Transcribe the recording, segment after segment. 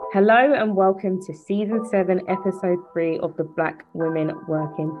Hello and welcome to season 7, episode 3 of the Black Women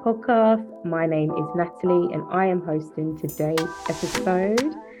Working podcast. My name is Natalie and I am hosting today's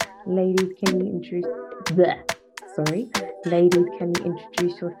episode. Ladies, can you introduce Ladies, can you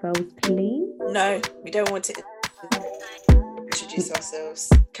introduce yourselves, please? No, we don't want to introduce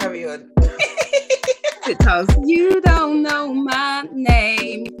ourselves. Carry on. Because you don't know my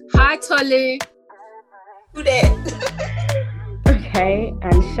name. Hi, Tolu. Who there? Okay,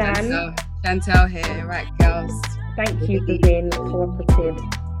 and Shan. Chantel here, right, girls? Thank you for being cooperative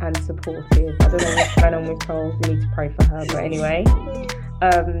and supportive. I don't know what's going on with Charles. We need to pray for her, but anyway.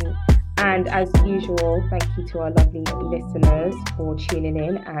 And as usual, thank you to our lovely listeners for tuning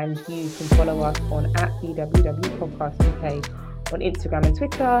in. And you can follow us on @BWW Podcast UK on Instagram and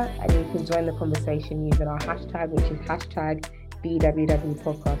Twitter. And you can join the conversation using our hashtag, which is hashtag BWW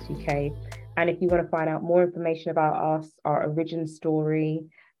Podcast UK. And if you want to find out more information about us, our origin story,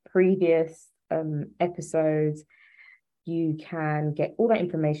 previous episodes, you can get all that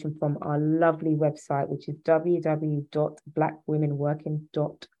information from our lovely website, which is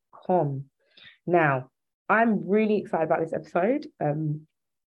www.blackwomenworking.com. Now, I'm really excited about this episode. I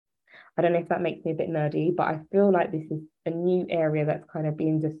don't know if that makes me a bit nerdy, but I feel like this is a new area that's kind of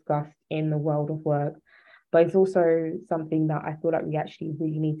being discussed in the world of work. But it's also something that I feel like we actually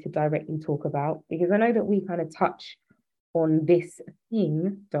really need to directly talk about, because I know that we kind of touch on this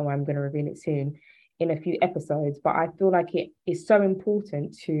thing, so I'm going to reveal it soon, in a few episodes, but I feel like it is so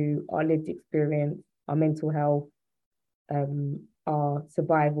important to our lived experience, our mental health, our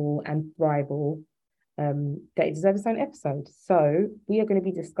survival and thrival, that it deserves its own episode. So we are going to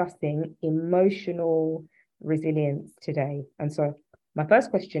be discussing emotional resilience today. And so my first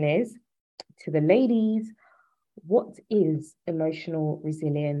question is to the ladies: what is emotional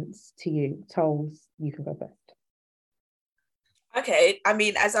resilience to you? Toles, you can go first. Okay, I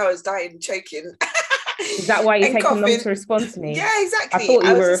mean, as I was dying, choking. Is that why you're taking long to respond to me? Yeah, exactly. I thought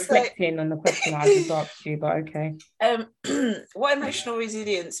you were reflecting on the question I just asked you, but okay. What emotional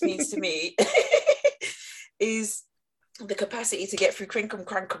resilience means to me is the capacity to get through crinkum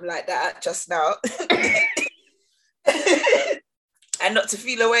crankum like that just now. And not to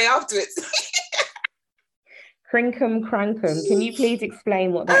feel away afterwards. Crinkum crankum. Can you please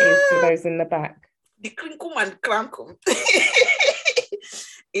explain what that is for those in the back? The crinkum and crankum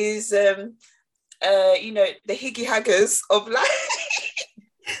is the higgy haggers of life.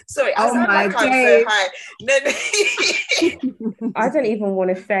 Sorry, I sound like I'm so high. No. I don't even want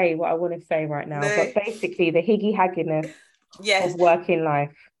to say what I want to say right now, but basically the higgy hagginess of working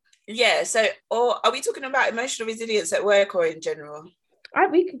life. Yeah, so, or are we talking about emotional resilience at work or in general?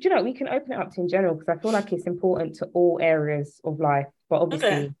 We can open it up to in general, because I feel like it's important to all areas of life, but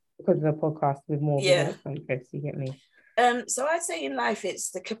obviously because of the podcast with more focus, you get me. So I'd say in life, it's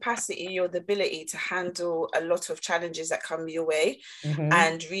the capacity or the ability to handle a lot of challenges that come your way,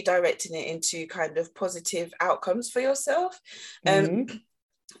 and redirecting it into kind of positive outcomes for yourself.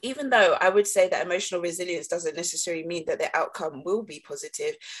 Even though I would say that emotional resilience doesn't necessarily mean that the outcome will be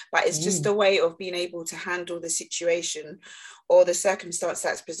positive, but it's just a way of being able to handle the situation or the circumstance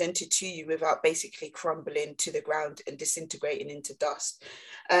that's presented to you without basically crumbling to the ground and disintegrating into dust.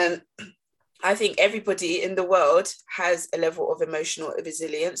 I think everybody in the world has a level of emotional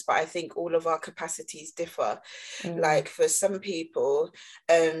resilience, but I think all of our capacities differ. Like for some people,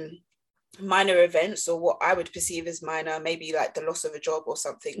 minor events, or what I would perceive as minor, maybe like the loss of a job or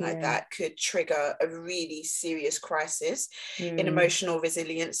something like that, could trigger a really serious crisis in emotional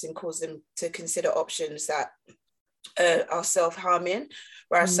resilience and cause them to consider options that are self-harming,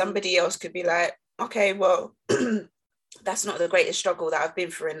 whereas somebody else could be like, okay, well, that's not the greatest struggle that I've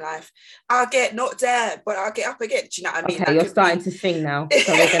been through in life. I'll get knocked down, but I'll get up again. Do you know what I mean? Okay, you're starting to sing now.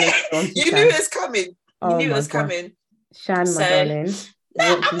 So we're going to You knew it was coming. You knew it was coming. Shan, my darling.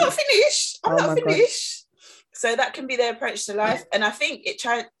 No, I'm not finished. I'm not finished. So that can be their approach to life. And I think it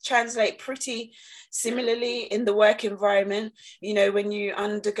translates pretty similarly in the work environment. You know, when you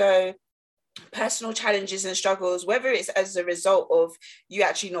undergo personal challenges and struggles, whether it's as a result of you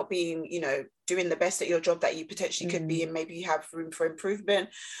actually not being, doing the best at your job that you potentially could be, and maybe you have room for improvement,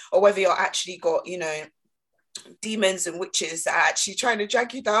 or whether you're actually got, demons and witches that are actually trying to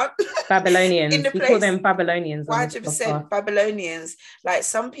drag you down. Babylonians. We call them Babylonians. 100% Babylonians. Like,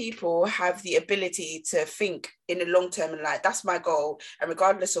 some people have the ability to think in the long term and like, that's my goal. And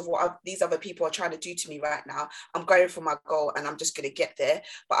regardless of what these other people are trying to do to me right now, I'm going for my goal and I'm just going to get there.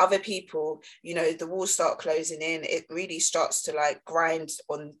 But other people, the walls start closing in. It really starts to like grind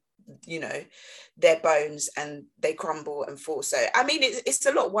on their bones and they crumble and fall. So I mean, it's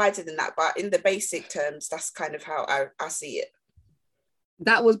a lot wider than that, but in the basic terms, that's kind of how I see it.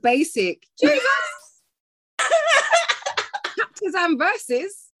 That was basic. Jesus. Chapters and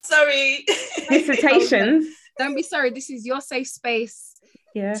verses. Sorry. Dissertations. Don't be sorry. This is your safe space.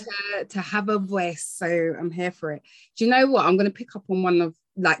 Yeah. To have a voice. So I'm here for it. Do you know what? I'm going to pick up on one of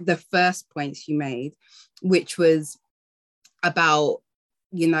like the first points you made, which was about,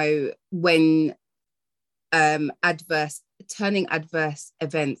 you know, when turning adverse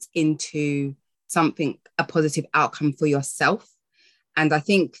events into something, a positive outcome for yourself. And I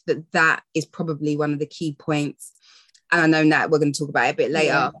think that is probably one of the key points. And I know that we're going to talk about it a bit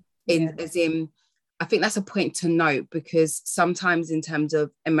later. I think that's a point to note, because sometimes in terms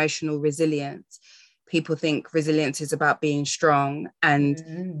of emotional resilience, people think resilience is about being strong, and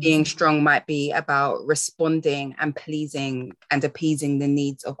being strong might be about responding and pleasing and appeasing the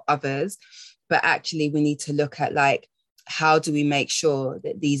needs of others. But actually, we need to look at, like, how do we make sure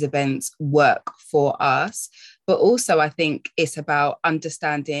that these events work for us? But also, I think it's about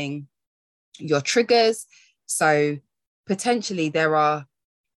understanding your triggers. So potentially there are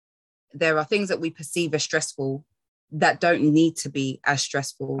things that we perceive as stressful that don't need to be as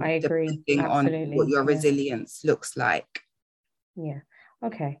stressful. I agree. Depending Absolutely. on what your resilience looks like. Yeah.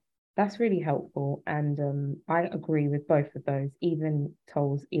 Okay. That's really helpful. And I agree with both of those, even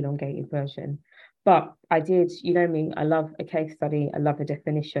Toll's elongated version. But I did, you know me, I love a case study. I love a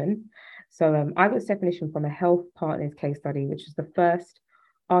definition. So I got this definition from a Health Partners case study, which is the first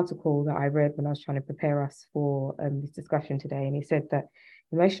article that I read when I was trying to prepare us for this discussion today. And it said that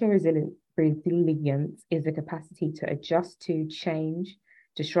emotional resilience is the capacity to adjust to change,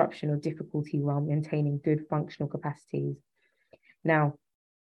 disruption, or difficulty while maintaining good functional capacities. Now,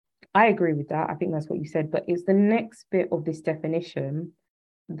 I agree with that. I think that's what you said, but it's the next bit of this definition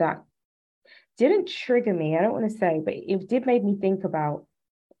that didn't trigger me. I don't want to say, but it did make me think about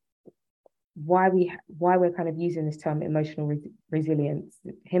why we're kind of using this term emotional resilience.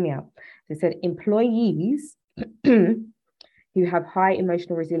 Hear me out. So it said employees who have high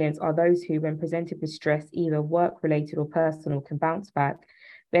emotional resilience are those who, when presented with stress, either work-related or personal, can bounce back,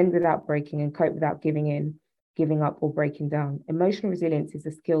 bend without breaking, and cope without giving in, giving up, or breaking down. Emotional resilience is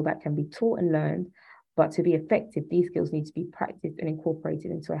a skill that can be taught and learned, but to be effective, these skills need to be practiced and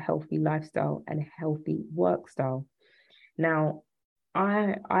incorporated into a healthy lifestyle and a healthy work style. Now,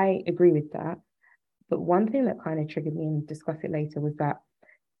 I agree with that, but one thing that kind of triggered me, and discuss it later, was that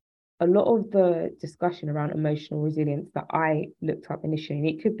a lot of the discussion around emotional resilience that I looked up initially, and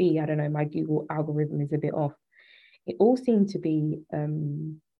it could be, I don't know, my Google algorithm is a bit off, it all seemed to be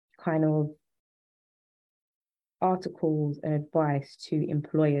kind of articles and advice to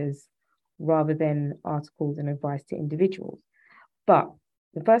employers rather than articles and advice to individuals. But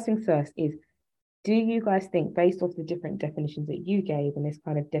the first thing first is, do you guys think, based off the different definitions that you gave and this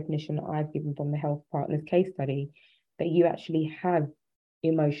kind of definition that I've given from the Health Partners case study, that you actually have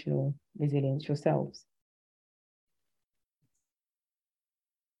emotional resilience yourselves?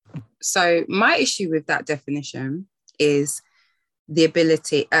 So my issue with that definition is the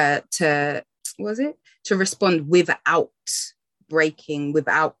ability to respond without breaking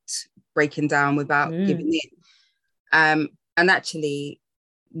down, without giving in. And actually,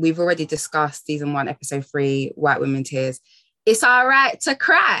 we've already discussed season 1, episode 3, White Women Tears. It's all right to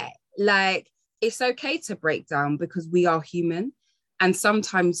cry. Like, it's okay to break down, because we are human. And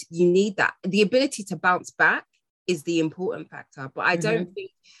sometimes you need that. The ability to bounce back is the important factor. But I don't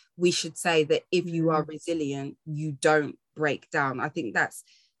think we should say that if you are resilient, you don't break down. I think that's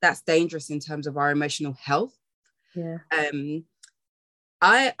dangerous in terms of our emotional health. Yeah.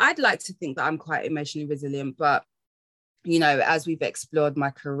 I'd like to think that I'm quite emotionally resilient, but you know, as we've explored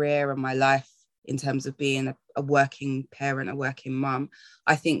my career and my life in terms of being a working parent, a working mum,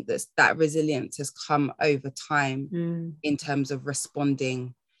 I think that resilience has come over time in terms of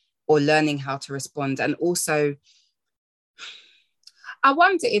responding or learning how to respond. And also, I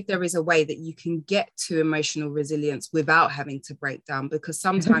wonder if there is a way that you can get to emotional resilience without having to break down, because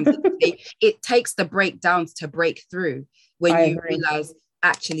sometimes it takes the breakdowns to break through, when you realize,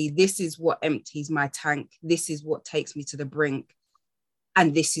 actually, this is what empties my tank. This is what takes me to the brink.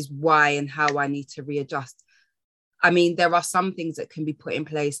 And this is why and how I need to readjust. I mean, there are some things that can be put in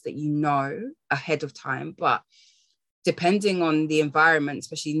place that you know ahead of time, but depending on the environment,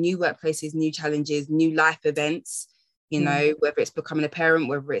 especially new workplaces, new challenges, new life events, you know, whether it's becoming a parent,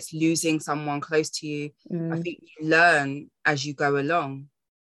 whether it's losing someone close to you, I think you learn as you go along.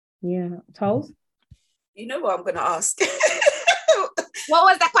 Yeah. Tolls? You know what I'm going to ask? What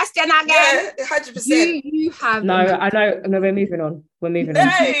was the question again? Yeah, 100%. Do you have... No, I know. No, we're moving on. We're moving on.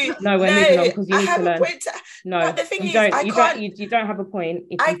 No, we're moving on because you need to learn. No, but the thing you is, don't. You don't have a point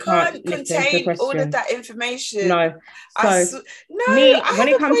if you can't listen to the question. All of that information. No. So when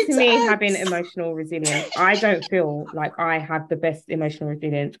it comes to me having emotional resilience, I don't feel like I have the best emotional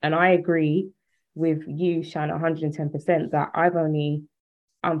resilience, and I agree with you, Shan, 110% that I've only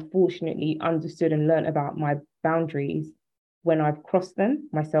unfortunately understood and learned about my boundaries when I've crossed them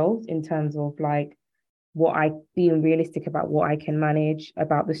myself, in terms of like what I being realistic about what I can manage,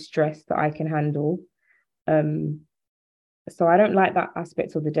 about the stress that I can handle. So I don't like that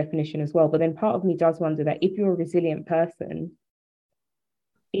aspect of the definition as well. But then part of me does wonder that if you're a resilient person,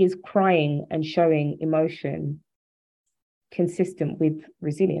 is crying and showing emotion consistent with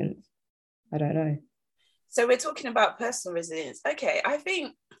resilience? I don't know. So we're talking about personal resilience. Okay, I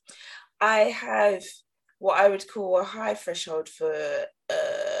think I have what I would call a high threshold for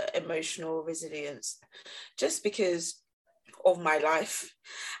emotional resilience, just because of my life.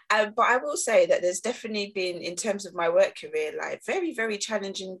 But I will say that there's definitely been, in terms of my work career, like very, very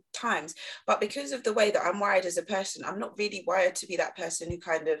challenging times. But because of the way that I'm wired as a person, I'm not really wired to be that person who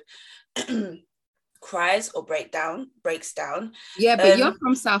kind of cries or breaks down. Yeah, but you're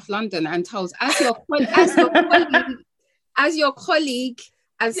from South London, and Toles, as your colleague,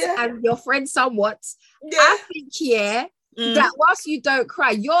 as your friend somewhat, I think that whilst you don't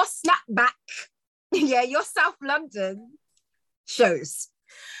cry, your snapback, your South London shows.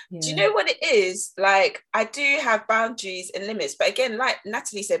 Do you know what it is? Like, I do have boundaries and limits, but again, like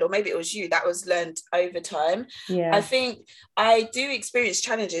Natalie said, or maybe it was you, that was learned over time. I think I do experience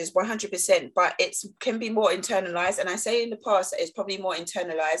challenges 100%, but it can be more internalized. And I say in the past that it's probably more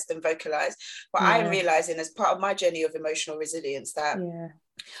internalized than vocalized, but I'm realizing as part of my journey of emotional resilience that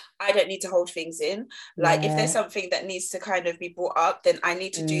I don't need to hold things in. Like, if there's something that needs to kind of be brought up, then I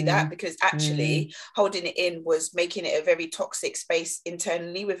need to do that, because actually holding it in was making it a very toxic space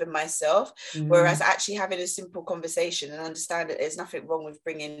internally within myself. Whereas actually having a simple conversation and understand that there's nothing wrong with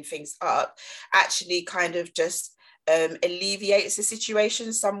bringing things up actually kind of just alleviates the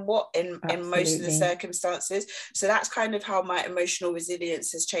situation somewhat in most of the circumstances. So that's kind of how my emotional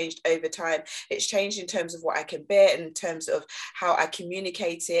resilience has changed over time. It's changed in terms of what I can bear, in terms of how I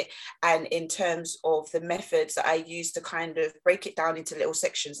communicate it, and in terms of the methods that I use to kind of break it down into little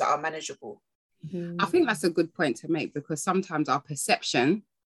sections that are manageable. I think that's a good point to make, because sometimes our perception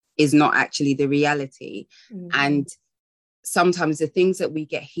is not actually the reality. And sometimes the things that we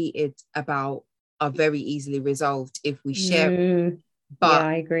get heated about are very easily resolved if we share. But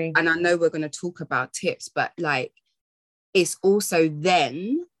I agree. And I know we're going to talk about tips, but like, it's also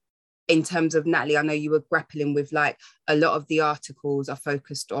then, in terms of, Natalie, I know you were grappling with, like, a lot of the articles are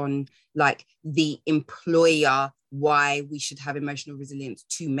focused on like the employer, why we should have emotional resilience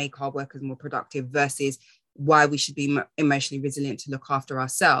to make our workers more productive versus why we should be emotionally resilient to look after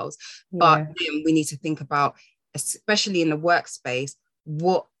ourselves. But then we need to think about, especially in the workspace,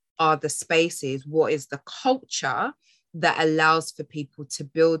 what are the spaces, what is the culture that allows for people to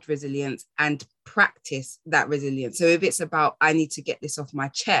build resilience and practice that resilience. So if it's about, I need to get this off my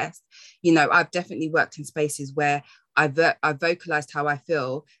chest, I've definitely worked in spaces where I've vocalized how I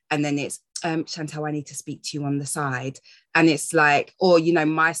feel, and then it's Chantal, I need to speak to you on the side. And it's like, or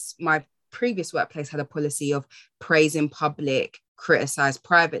my previous workplace had a policy of praise in public, criticize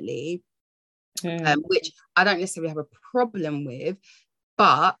privately, which I don't necessarily have a problem with.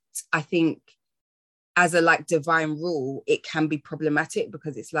 But I think as a like divine rule, it can be problematic,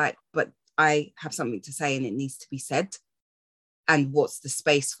 because it's like, but I have something to say and it needs to be said. And what's the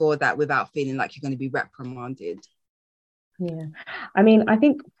space for that without feeling like you're going to be reprimanded? Yeah. I mean, I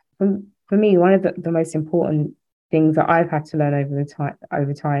think for me, one of the most important things that I've had to learn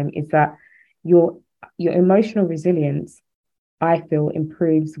over time is that your emotional resilience, I feel,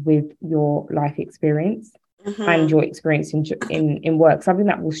 improves with your life experience. And your experience in work, something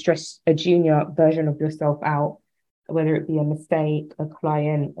that will stress a junior version of yourself out, whether it be a mistake, a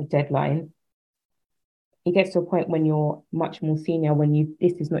client, a deadline. It gets to a point when you're much more senior, when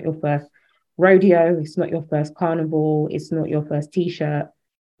this is not your first rodeo, it's not your first carnival, it's not your first t-shirt,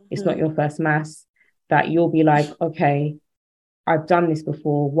 it's not your first mass, that you'll be like, okay, I've done this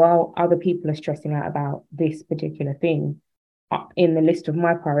before. While other people are stressing out about this particular thing, in the list of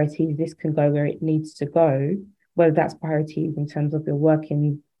my priorities, this can go where it needs to go, whether that's priorities in terms of your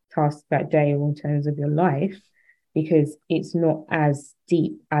working tasks that day or in terms of your life, because it's not as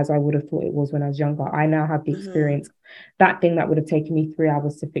deep as I would have thought it was when I was younger. I now have the experience. That thing that would have taken me 3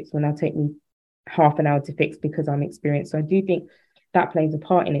 hours to fix will now take me half an hour to fix, because I'm experienced. So I do think that plays a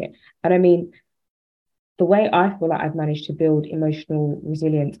part in it. And I mean, the way I feel like I've managed to build emotional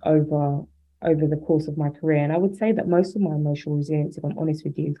resilience over the course of my career, and I would say that most of my emotional resilience, if I'm honest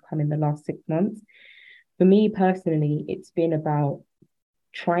with you, has come in the last 6 months. For me personally, it's been about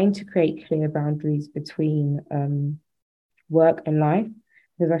trying to create clear boundaries between work and life,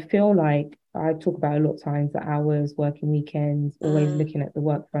 because I feel like I talk about a lot of times the hours, working weekends, always looking at the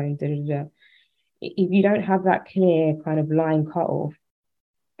work phone, da, da, da. If you don't have that clear kind of line cut off,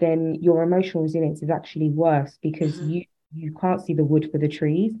 then your emotional resilience is actually worse, because you can't see the wood for the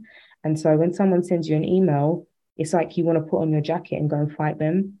trees. And so when someone sends you an email, it's like you want to put on your jacket and go and fight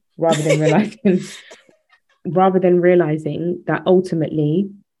them, rather than realizing that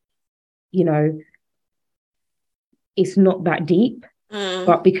ultimately, you know, it's not that deep.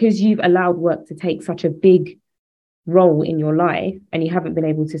 But because you've allowed work to take such a big role in your life and you haven't been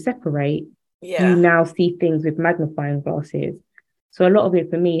able to separate, you now see things with magnifying glasses. So a lot of it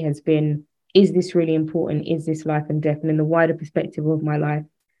for me has been, is this really important? Is this life and death? And in the wider perspective of my life,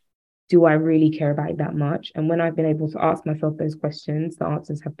 do I really care about it that much? And when I've been able to ask myself those questions, the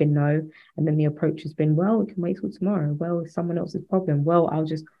answers have been no. And then the approach has been, well, we can wait till tomorrow. Well, it's someone else's problem. Well, I'll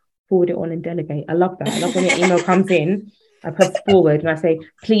just forward it on and delegate. I love that. I love when an email comes in, I press forward and I say,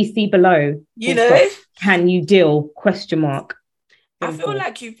 please see below. Can you deal? ? I feel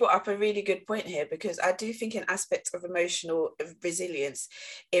like you've brought up a really good point here, because I do think an aspect of emotional resilience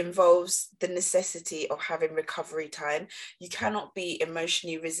involves the necessity of having recovery time. You cannot be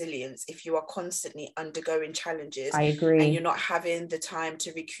emotionally resilient if you are constantly undergoing challenges. I agree. And you're not having the time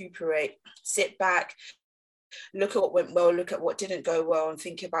to recuperate, sit back, look at what went well, look at what didn't go well, and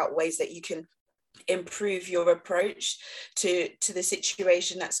think about ways that you can improve your approach to the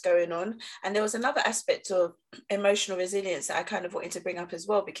situation that's going on. And there was another aspect of emotional resilience that I kind of wanted to bring up as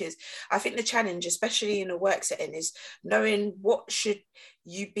well, because I think the challenge, especially in a work setting, is knowing what should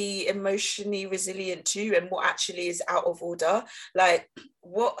you be emotionally resilient to and what actually is out of order. Like,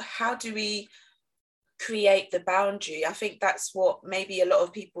 how do we create the boundary? I think that's what maybe a lot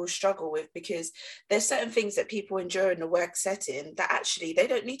of people struggle with, because there's certain things that people endure in the work setting that actually they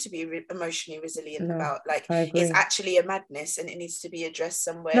don't need to be emotionally resilient about. Like, it's actually a madness and it needs to be addressed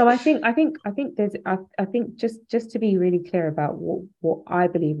somewhere. No, I think there's I think just to be really clear about what I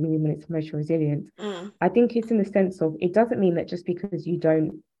believe when it's emotional resilience, I think it's in the sense of, it doesn't mean that just because you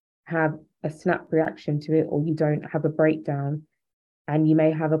don't have a snap reaction to it, or you don't have a breakdown and you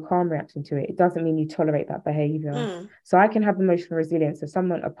may have a calm reaction to it, it doesn't mean you tolerate that behavior. So I can have emotional resilience.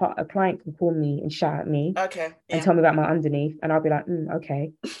 So a client can call me and shout at me and tell me about my underneath, and I'll be like,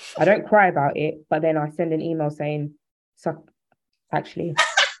 okay. I don't cry about it, but then I send an email saying, so actually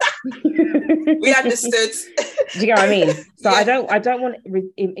we understood. Do you get what I mean? So I don't want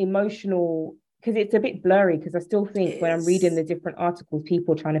emotional, because it's a bit blurry, because I still think when I'm reading the different articles,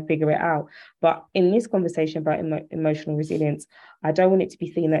 people are trying to figure it out. But in this conversation about emotional resilience, I don't want it to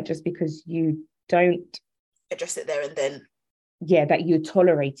be seen that just because you don't address it there and then, that you're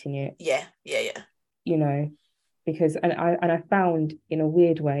tolerating it. Yeah. You know, because I found, in a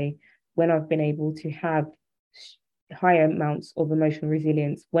weird way, when I've been able to have higher amounts of emotional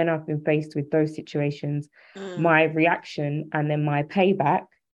resilience, when I've been faced with those situations, my reaction and then my payback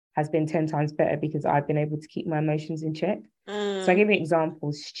has been 10 times better, because I've been able to keep my emotions in check. So I give you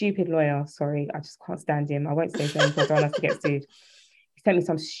examples. Stupid lawyer, sorry, I just can't stand him. I won't say his name because I don't have to get sued. He sent me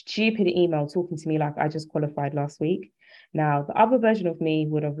some stupid email talking to me like I just qualified last week. Now, the other version of me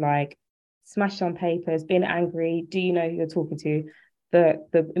would have smashed on papers, been angry. Do you know who you're talking to?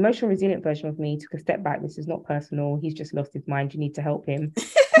 The emotional resilient version of me took a step back. This is not personal. He's just lost his mind. You need to help him.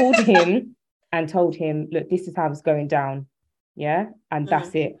 Called him and told him, look, this is how it's going down. Yeah. And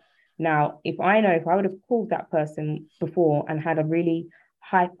that's it. Now, if I would have called that person before and had a really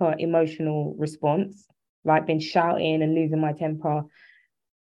hyper emotional response, like been shouting and losing my temper,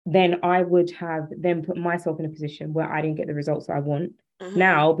 then I would have then put myself in a position where I didn't get the results that I want.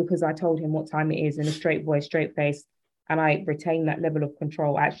 Now, because I told him what time it is in a straight voice, straight face, and I retained that level of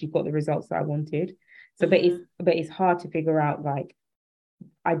control, I actually got the results that I wanted. So, but it's hard to figure out. Like,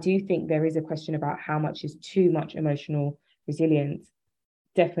 I do think there is a question about how much is too much emotional resilience.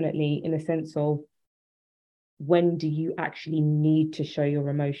 Definitely, in the sense of, when do you actually need to show your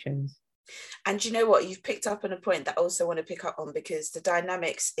emotions? And you know what, you've picked up on a point that I also want to pick up on, because the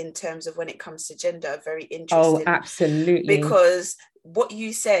dynamics in terms of when it comes to gender are very interesting. Oh, absolutely. Because what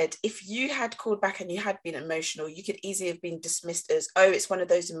you said, if you had called back and you had been emotional, you could easily have been dismissed as, oh, it's one of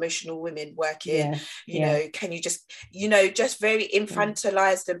those emotional women working, you know, can you just, just very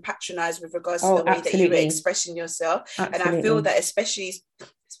infantilized and patronized with regards to the way that you were expressing yourself. And I feel that especially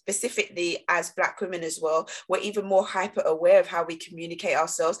specifically as Black women as well, we're even more hyper aware of how we communicate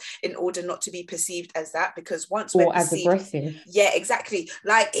ourselves in order not to be perceived as that, because once we're as perceived, aggressive. yeah, exactly.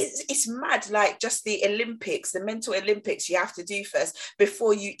 Like it's mad. Like just the Olympics, the mental Olympics you have to do first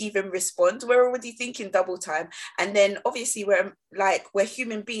before you even respond. We're already thinking double time. And then obviously we're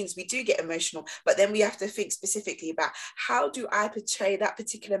human beings, we do get emotional, but then we have to think specifically about how do I portray that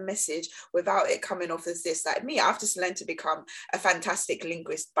particular message without it coming off as this. Like me, I've just learned to become a fantastic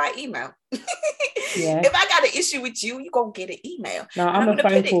linguist by email. Yeah. If I got an issue with you, you're gonna get an email. No, I'm a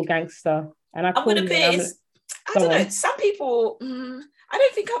phone call gangster. And I'm going to put it, I don't know, some people, I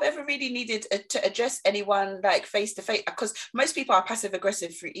don't think I've ever really needed to address anyone like face to face, because most people are passive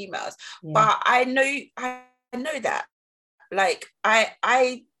aggressive through emails. Yeah. But I know that, like,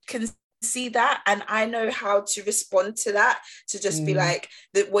 I can see that, and I know how to respond to that, to just be like,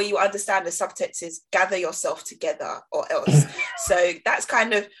 where you understand the subtext is gather yourself together or else. So that's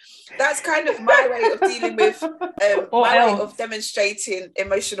kind of my way of dealing with way of demonstrating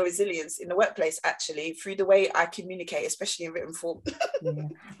emotional resilience in the workplace, actually, through the way I communicate, especially in written form. Yeah,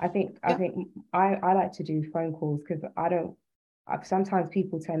 I think I like to do phone calls because sometimes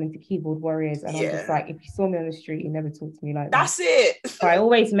people turn into keyboard warriors, and I'm just like, if you saw me on the street, you never talk to me like that. That's it. So I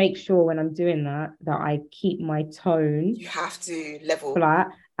always make sure when I'm doing that I keep my tone. You have to level flat,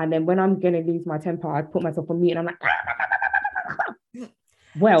 and then when I'm gonna lose my temper, I put myself on mute, and I'm like,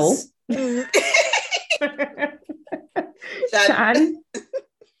 well, Shan.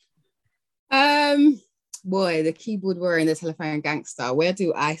 Boy, the keyboard warrior and the telephone gangster. Where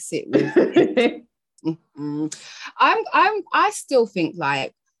do I sit with? I still think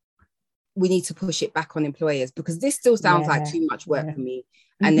like we need to push it back on employers, because this still sounds like too much work for me,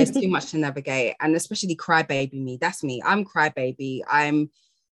 and there's too much to navigate, and especially crybaby me. That's me. I'm crybaby. I'm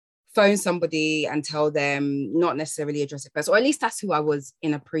phone somebody and tell them, not necessarily address it first, or at least that's who I was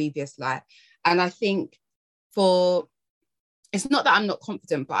in a previous life. And I think it's not that I'm not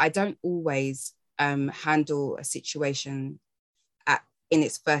confident, but I don't always handle a situation in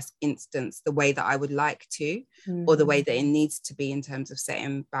its first instance the way that I would like to, or the way that it needs to be in terms of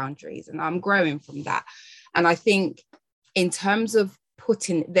setting boundaries. And I'm growing from that. And I think in terms of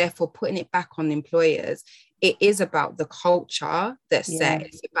putting it back on employers, it is about the culture that's set.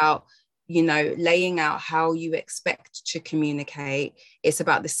 It's about, laying out how you expect to communicate. It's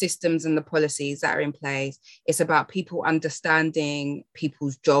about the systems and the policies that are in place. It's about people understanding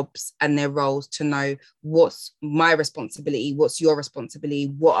people's jobs and their roles, to know what's my responsibility, what's your responsibility,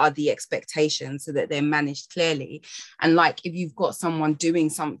 what are the expectations, so that they're managed clearly. And like, if you've got someone doing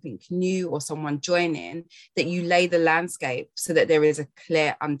something new or someone joining, that you lay the landscape so that there is a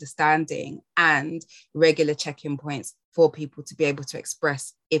clear understanding and regular check-in points for people to be able to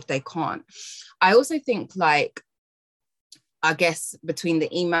express if they can't. I also think, like, I guess between the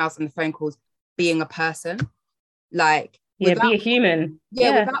emails and the phone calls, being a person, like, be a human.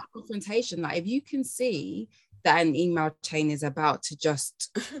 Without confrontation. Like, if you can see that an email chain is about to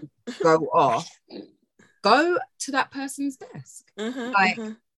just go off, go to that person's desk.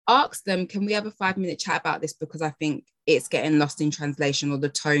 Ask them, can we have a 5-minute chat about this, because I think it's getting lost in translation, or the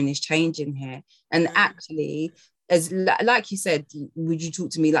tone is changing here. And actually, as like you said, would you talk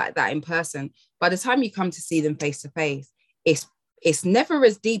to me like that in person? By the time you come to see them face to face, it's never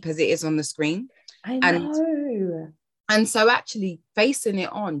as deep as it is on the screen. I know. And so actually facing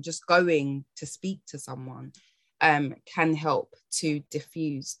it on, just going to speak to someone can help to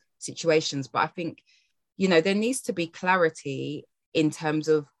diffuse situations. But I think, there needs to be clarity in terms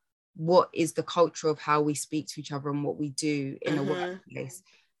of what is the culture of how we speak to each other and what we do in a workplace.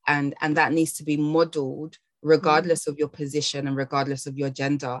 And that needs to be modeled regardless of your position and regardless of your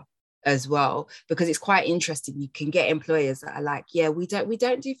gender as well, because it's quite interesting. You can get employers that are like, we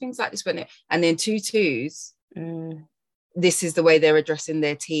don't do things like this, and then twos, this is the way they're addressing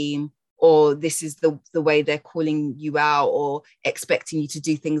their team, or this is the way they're calling you out or expecting you to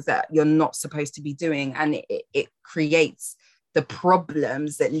do things that you're not supposed to be doing. And it creates the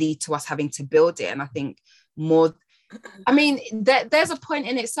problems that lead to us having to build it. And I think there's a point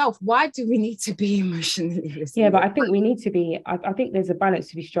in itself. Why do we need to be emotionally resilient? Yeah, but I think we need to be, I think there's a balance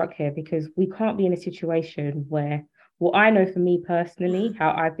to be struck here, because we can't be in a situation where, well, I know for me personally,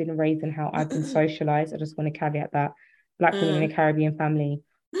 how I've been raised and how I've been socialized. I just want to caveat that. Black women in a Caribbean family,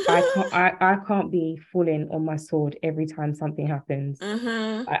 I can't be falling on my sword every time something happens.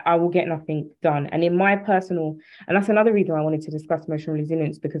 I will get nothing done. And in my personal, and that's another reason I wanted to discuss emotional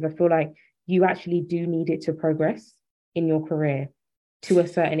resilience, because I feel like you actually do need it to progress in your career to a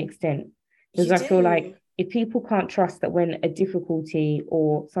certain extent. Because I feel like if people can't trust that when a difficulty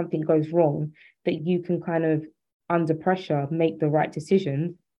or something goes wrong, that you can kind of, under pressure, make the right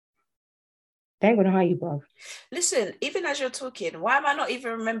decision, They ain't gonna hire you, bro. Listen, even as you're talking, why am I not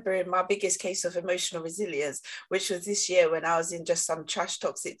even remembering my biggest case of emotional resilience, which was this year when I was in just some trash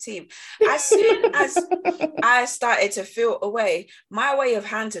toxic team? As soon as I started to feel away, my way of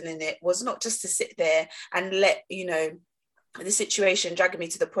handling it was not just to sit there and let, the situation dragging me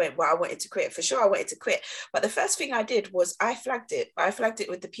to the point where I wanted to quit. For sure, I wanted to quit. But the first thing I did was I flagged it. I flagged it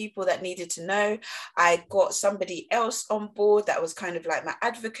with the people that needed to know. I got somebody else on board that was kind of like my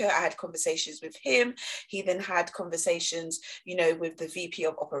advocate. I had conversations with him. He then had conversations, with the VP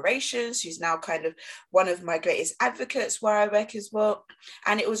of operations, who's now kind of one of my greatest advocates where I work as well.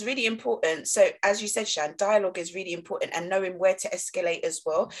 And it was really important. So as you said, Shan, dialogue is really important, and knowing where to escalate as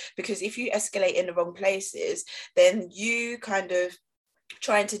well. Because if you escalate in the wrong places, then you kind of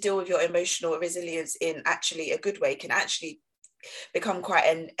trying to deal with your emotional resilience in actually a good way can actually become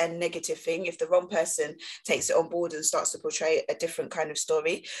quite a negative thing if the wrong person takes it on board and starts to portray a different kind of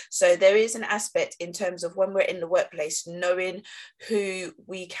story. So there is an aspect in terms of when we're in the workplace, knowing who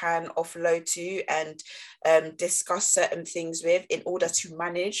we can offload to and discuss certain things with in order to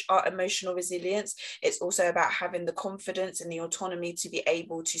manage our emotional resilience. It's also about having the confidence and the autonomy to be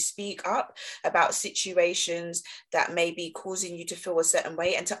able to speak up about situations that may be causing you to feel a certain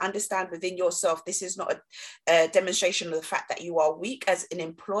way, and to understand within yourself, this is not a demonstration of the fact that you are weak as an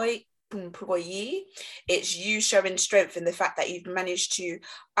employee. It's you showing strength in the fact that you've managed to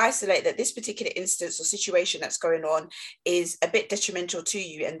isolate that this particular instance or situation that's going on is a bit detrimental to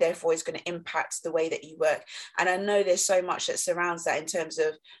you, and therefore is going to impact the way that you work. And I know there's so much that surrounds that in terms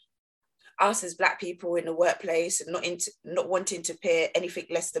of us as Black people in the workplace, and not wanting to appear anything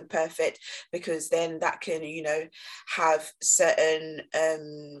less than perfect, because then that can, have certain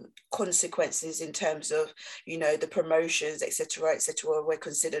consequences in terms of, the promotions, etc., we're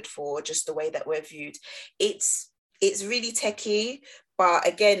considered for, just the way that we're viewed. It's really techie, but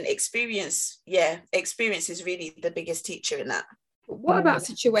again, experience is really the biggest teacher in that. What about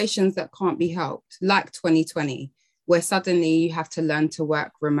situations that can't be helped, like 2020? Where suddenly you have to learn to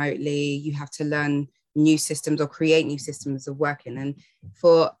work remotely, you have to learn new systems or create new systems of working. And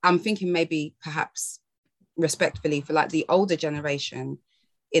I'm thinking maybe perhaps respectfully for like the older generation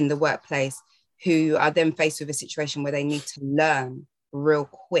in the workplace, who are then faced with a situation where they need to learn real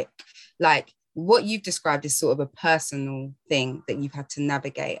quick. Like what you've described is sort of a personal thing that you've had to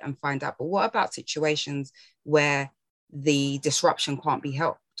navigate and find out. But what about situations where the disruption can't be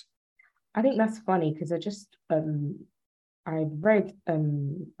helped? I think that's funny because I read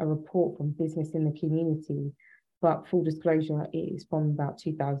a report from Business in the Community, but full disclosure, it is from about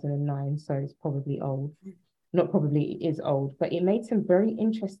 2009, so it's probably old. Not probably, it is old, but it made some very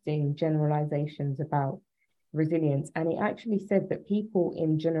interesting generalizations about resilience. And it actually said that people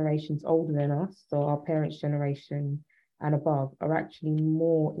in generations older than us, so our parents' generation and above, are actually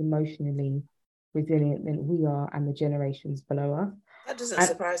more emotionally resilient than we are, and the generations below us. That doesn't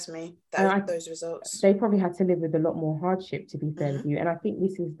surprise me, those results. They probably had to live with a lot more hardship, to be fair with you. And I think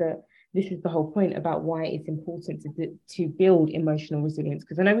this is the whole point about why it's important to build emotional resilience.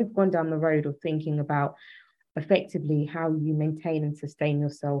 Because I know we've gone down the road of thinking about effectively how you maintain and sustain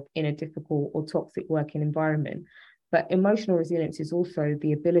yourself in a difficult or toxic working environment. But emotional resilience is also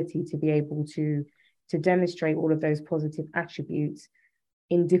the ability to be able to demonstrate all of those positive attributes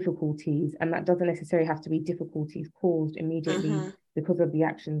in difficulties. And that doesn't necessarily have to be difficulties caused immediately because of the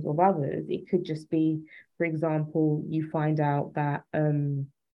actions of others. It could just be, for example, you find out that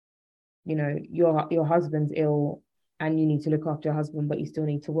your husband's ill and you need to look after your husband, but you still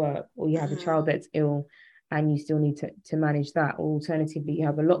need to work, or you have a child that's ill and you still need to manage that. Or alternatively, you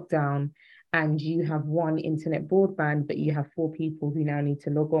have a lockdown and you have one internet broadband, but you have 4 people who now need to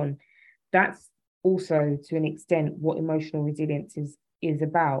log on. That's also, to an extent, what emotional resilience is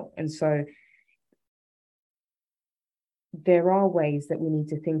about. And so there are ways that we need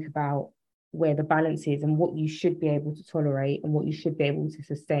to think about where the balance is, and what you should be able to tolerate and what you should be able to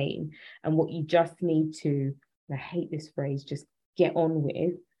sustain, and what you just need to, I hate this phrase, just get on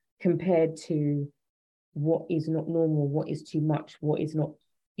with, compared to what is not normal, what is too much, what is not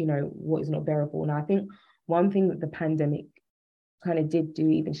bearable. Now, I think one thing that the pandemic kind of did do,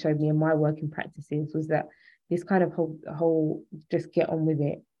 even showed me in my working practices, was that this kind of whole just get on with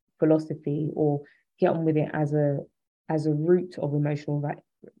it philosophy, or get on with it as a root of emotional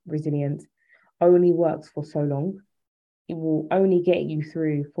resilience, only works for so long. It will only get you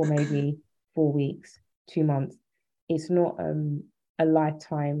through for maybe 4 weeks, 2 months. It's not a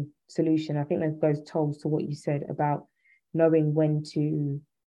lifetime solution. I think that goes tolls to what you said about knowing when to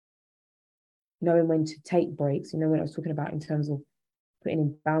take breaks. When I was talking about in terms of putting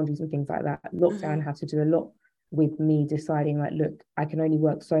in boundaries and things like that, lockdown had to do a lot with me deciding like, look, I can only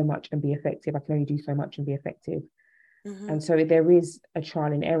work so much and be effective. I can only do so much and be effective. And so there is a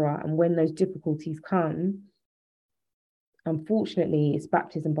trial and error. And when those difficulties come, unfortunately, it's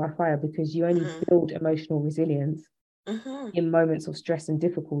baptism by fire, because you only build emotional resilience in moments of stress and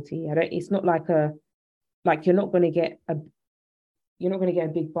difficulty. It's not like you're not going to get a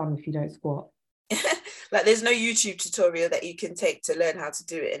big bum if you don't squat. Like there's no YouTube tutorial that you can take to learn how to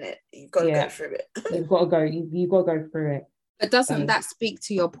do it in it. You've got to go through it. You've got to go through it. But doesn't that speak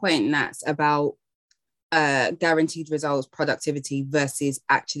to your point, Nats, about guaranteed results, productivity versus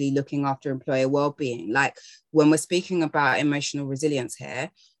actually looking after employer well-being? Like when we're speaking about emotional resilience here,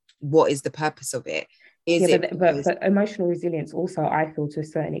 what is the purpose of it? But emotional resilience also, I feel, to a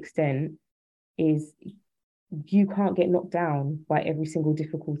certain extent, is you can't get knocked down by every single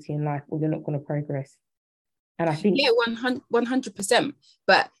difficulty in life, or you're not going to progress. And I think 100%.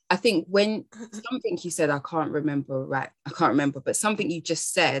 But I think when something you said, I can't remember, but something you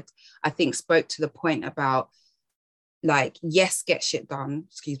just said, I think spoke to the point about, like, yes, get shit done,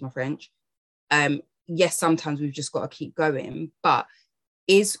 excuse my French. Yes, sometimes we've just got to keep going, but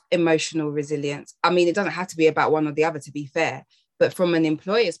is emotional resilience, I mean, it doesn't have to be about one or the other, to be fair, but from an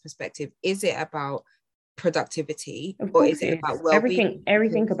employer's perspective, is it about productivity, or is it about well-being?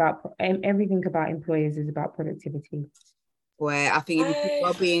 Everything about employers is about productivity. Where I think if you put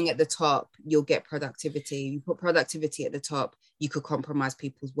well-being at the top, you'll get productivity. You put productivity at the top, you could compromise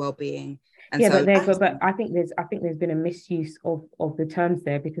people's well-being. And but I think there's been a misuse of the terms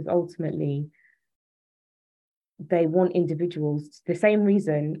there, because ultimately they want individuals, the same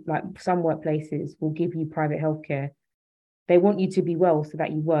reason like some workplaces will give you private healthcare. They want you to be well so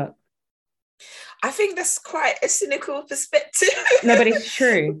that you work. I think that's quite a cynical perspective. No, but it's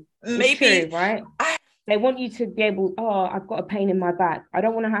true. Maybe, it's true, right? They want you to be able, I've got a pain in my back. I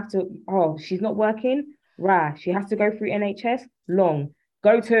don't want to have to, she's not working. Rah, she has to go through NHS. Long.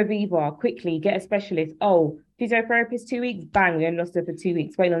 Go to Aviva, quickly, get a specialist. Oh, physiotherapist 2 weeks, bang, we only lost her for 2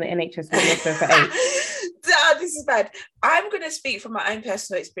 weeks. Waiting on the NHS, we lost her for 8. This is bad. I'm going to speak from my own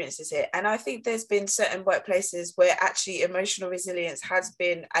personal experiences here. And I think there's been certain workplaces where actually emotional resilience has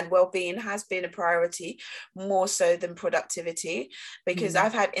been, and well-being has been, a priority more so than productivity, because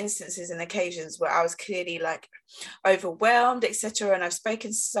I've had instances and occasions where I was clearly like overwhelmed, etc. And I've spoken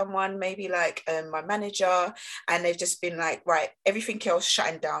to someone, maybe like my manager, and they've just been like, right, everything else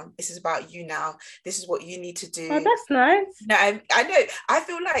shutting down. This is about you now. This is what you need to do. Oh, that's nice. No, I know. I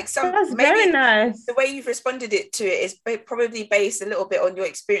feel like that's very nice. The way you've responded to it is probably based a little bit on your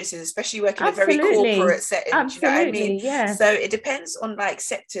experiences, especially working in a very corporate setting. Absolutely. Do you know what I mean? Yeah. So it depends on like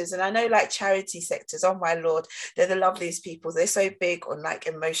sectors, and I know like charity sectors, oh my lord, they're the loveliest people. They're so big on like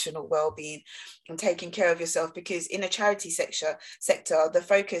emotional well-being and taking care of yourself, because in a charity sector, the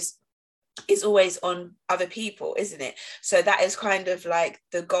focus is always on other people, isn't it? So that is kind of like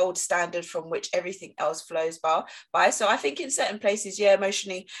the gold standard from which everything else flows by. So I think in certain places,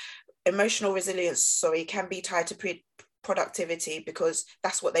 emotional resilience, can be tied to productivity, because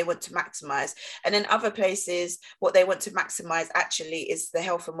that's what they want to maximize. And in other places, what they want to maximize actually is the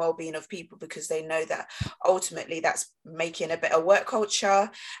health and well-being of people, because they know that ultimately that's making a better work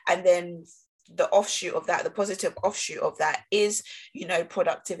culture. And then the offshoot of that, the positive offshoot of that is,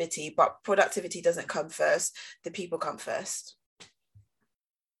 productivity. But productivity doesn't come first. The people come first.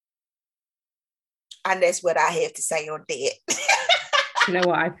 And that's what I have to say on that. You know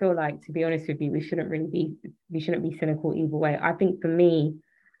what? I feel like, to be honest with you, we shouldn't be cynical either way. I think for me,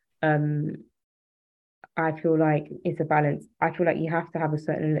 I feel like it's a balance. I feel like you have to have a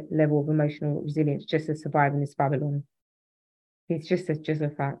certain level of emotional resilience just to survive in this Babylon. It's just a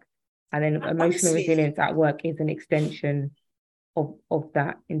fact. And then emotional resilience at work is an extension of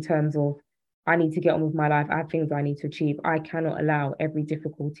that, in terms of, I need to get on with my life. I have things I need to achieve. I cannot allow every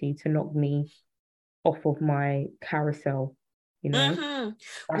difficulty to knock me off of my carousel.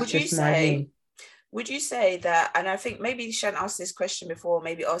 Would you say that, and I think maybe Shan asked this question before,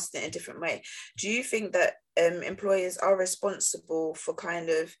 maybe asked it in a different way, do you think that employers are responsible for kind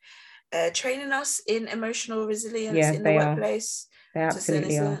of training us in emotional resilience in the workplace? They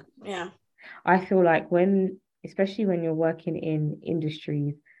absolutely are. Yeah. I feel like especially when you're working in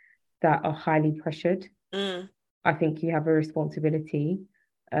industries that are highly pressured, I think you have a responsibility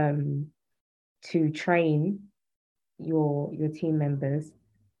to train your team members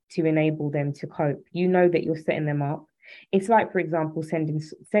to enable them to cope. You know that you're setting them up. It's like, for example,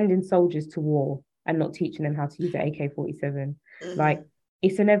 sending soldiers to war and not teaching them how to use an AK-47. Like,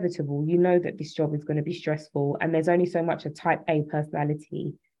 it's inevitable. You know that this job is going to be stressful, and there's only so much a type A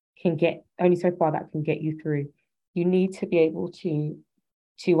personality only so far that can get you through. You need to be able to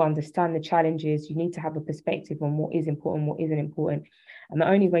to understand the challenges. You need to have a perspective on what is important, what isn't important. And the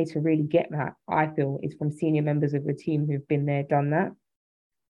only way to really get that, I feel, is from senior members of the team who've been there, done that.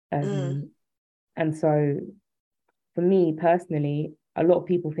 And so for me personally, a lot of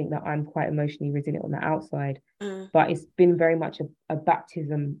people think that I'm quite emotionally resilient on the outside, but it's been very much a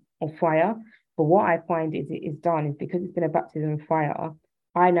baptism of fire. But what I find is it is done is because it's been a baptism of fire,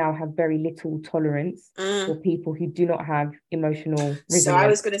 I now have very little tolerance for people who do not have emotional resilience. So I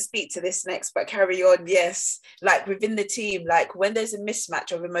was going to speak to this next, but carry on. Yes. Like within the team, like when there's a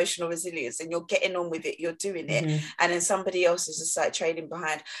mismatch of emotional resilience and you're getting on with it, you're doing it. And then somebody else is just like trailing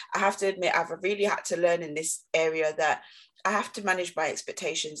behind. I have to admit, I've really had to learn in this area that I have to manage my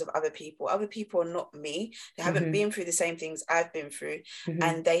expectations of other people. Other people are not me. They haven't been through the same things I've been through,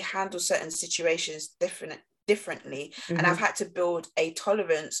 and they handle certain situations differently. And I've had to build a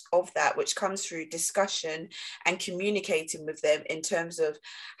tolerance of that, which comes through discussion and communicating with them in terms of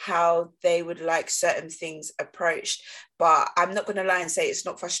how they would like certain things approached. But I'm not going to lie and say it's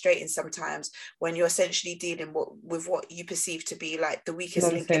not frustrating sometimes when you're essentially dealing with what you perceive to be like the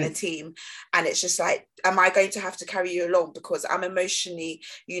weakest link in the team, and it's just like, am I going to have to carry you along because I'm emotionally,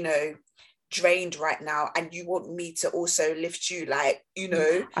 drained right now, and you want me to also lift you, like,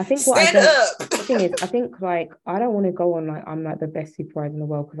 I think stand up. The thing is, I think like I don't want to go on like I'm like the best supervisor in the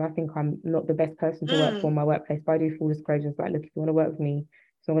world, because I think I'm not the best person to work for in my workplace. But I do full disclosures, like, look, if you want to work with me,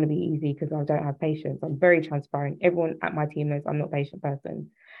 it's not going to be easy because I don't have patience. I'm very transparent. Everyone at my team knows I'm not a patient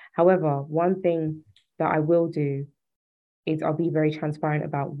person. However, one thing that I will do is I'll be very transparent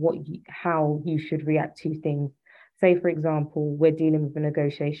about how you should react to things. Say, for example, we're dealing with a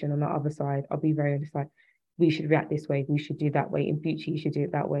negotiation on the other side. I'll be very honest, like, we should react this way. We should do that way. In future, you should do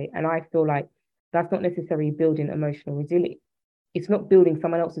it that way. And I feel like that's not necessarily building emotional resilience. It's not building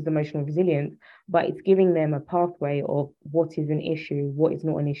someone else's emotional resilience, but it's giving them a pathway of what is an issue, what is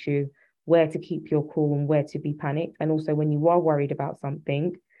not an issue, where to keep your cool and where to be panicked. And also when you are worried about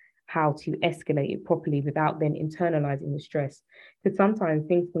something, how to escalate it properly without then internalizing the stress. Because sometimes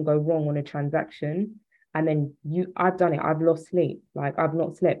things can go wrong on a transaction, and then I've done it. I've lost sleep. Like, I've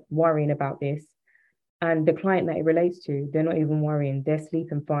not slept worrying about this. And the client that it relates to, they're not even worrying. They're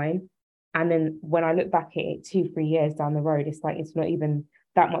sleeping fine. And then when I look back at it 2-3 years down the road, it's like, it's not even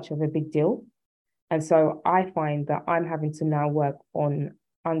that much of a big deal. And so I find that I'm having to now work on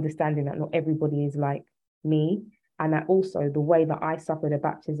understanding that not everybody is like me. And that also the way that I suffered a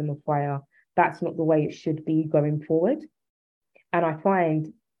baptism of fire, that's not the way it should be going forward. And I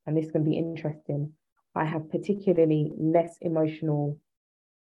find, and this can be interesting, I have particularly less emotional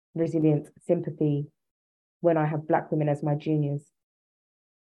resilience, sympathy when I have Black women as my juniors.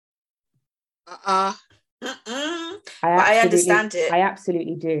 I understand it. I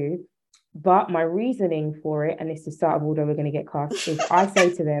absolutely do. But my reasoning for it, and it's the start of although we're going to get cast, is I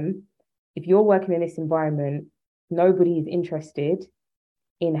say to them, if you're working in this environment, nobody is interested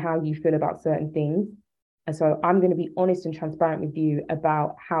in how you feel about certain things. And so I'm going to be honest and transparent with you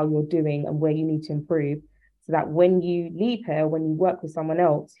about how you're doing and where you need to improve, so that when you leave here, when you work with someone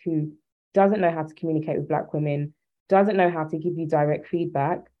else who doesn't know how to communicate with Black women, doesn't know how to give you direct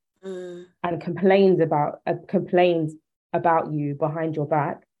feedback, and complains about you behind your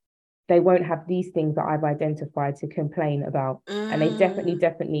back, they won't have these things that I've identified to complain about. And they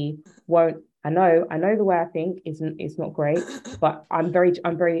definitely won't. I know the way I think is not great, but I'm very,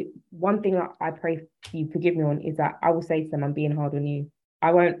 one thing that I pray you forgive me on is that I will say to them, I'm being hard on you.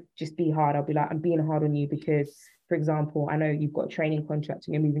 I won't just be hard. I'll be like, I'm being hard on you because, for example, I know you've got a training contract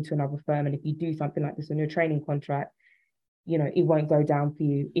and you're moving to another firm. And if you do something like this on your training contract, it won't go down for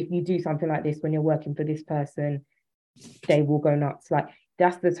you. If you do something like this when you're working for this person, they will go nuts. Like,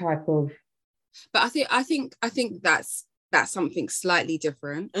 that's the type of. But I think that's something slightly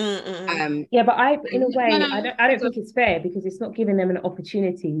different. Yeah, but in a way, I don't think it's fair, because it's not giving them an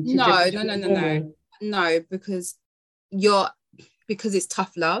opportunity to No, because it's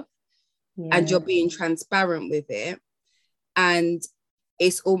tough love, and you're being transparent with it, and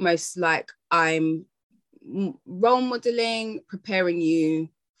it's almost like I'm role modeling, preparing you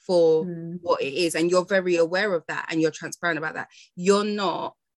for what it is, and you're very aware of that and you're transparent about that. You're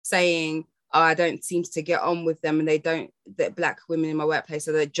not saying, I don't seem to get on with them, and that Black women in my workplace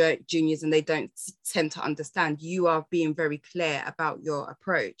are the juniors and they don't tend to understand. You are being very clear about your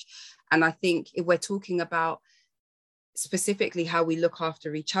approach. And I think if we're talking about specifically how we look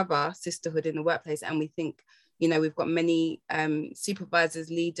after each other, sisterhood in the workplace, and we think, we've got many supervisors,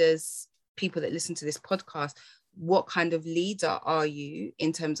 leaders, people that listen to this podcast, what kind of leader are you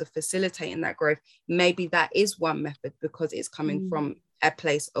in terms of facilitating that growth? Maybe that is one method because it's coming from a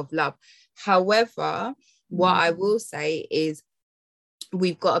place of love. However, what I will say is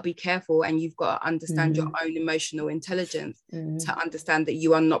we've got to be careful, and you've got to understand your own emotional intelligence to understand that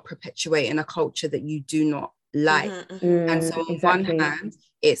you are not perpetuating a culture that you do not like. And so on one hand,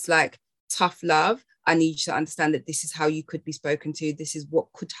 it's like tough love. I need you to understand that this is how you could be spoken to. This is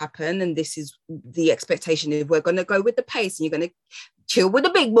what could happen. And this is the expectation. If we're going to go with the pace and you're going to chill with the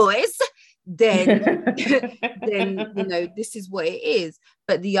big boys, then you know, this is what it is.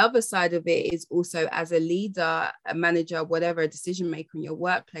 But the other side of it is also, as a leader, a manager, whatever, a decision maker in your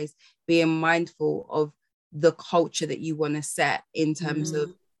workplace, being mindful of the culture that you want to set in terms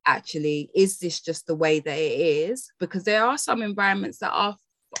of, actually, is this just the way that it is? Because there are some environments that are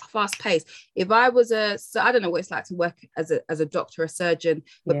fast paced. If I was I don't know what it's like to work as a doctor, a surgeon,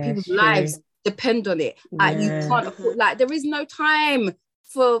 but people's lives depend on it. You can't afford, like, there is no time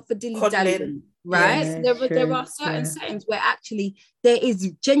for dilly-dallying, right? There are certain settings where actually there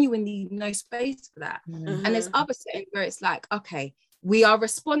is genuinely no space for that. And there's other settings where it's like, okay, we are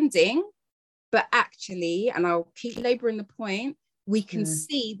responding, but actually, and I'll keep laboring the point, we can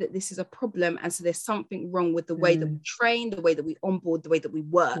see that this is a problem, and so there's something wrong with the way that we train, the way that we onboard, the way that we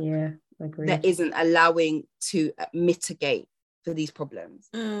work, that isn't allowing to mitigate for these problems.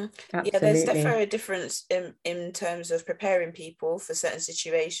 Yeah, there's definitely a difference in terms of preparing people for certain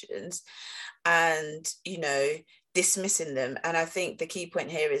situations, and, you know, dismissing them. And I think the key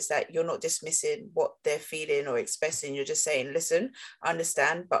point here is that you're not dismissing what they're feeling or expressing. You're just saying, listen, I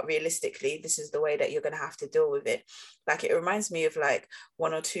understand, but realistically, this is the way that you're going to have to deal with it. Like, it reminds me of like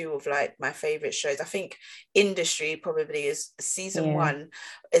one or two of like my favorite shows. I think Industry probably is season 1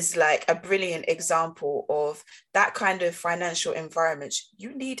 is like a brilliant example of that kind of financial environment.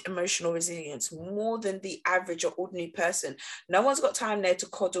 You need emotional resilience more than the average or ordinary person. No one's got time there to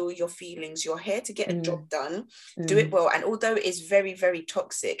coddle your feelings. You're here to get a job done, do it well. And although it's very, very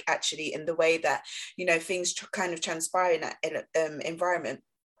toxic, actually, in the way that, you know, things kind of transpire in that environment,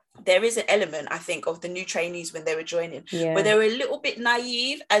 there is an element, I think, of the new trainees when they were joining, where they were a little bit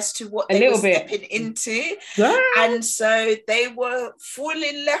naive as to what they were stepping into. And so they were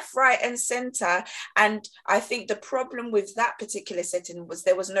falling left, right, and center. And I think the problem with that particular setting was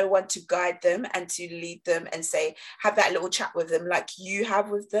there was no one to guide them and to lead them and say, have that little chat with them like you have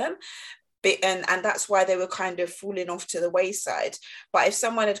with them. And that's why they were kind of falling off to the wayside. But if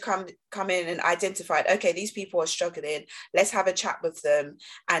someone had come in and identified, okay, these people are struggling, let's have a chat with them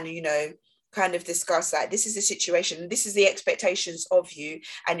and, you know, kind of discuss, like, this is the situation, this is the expectations of you,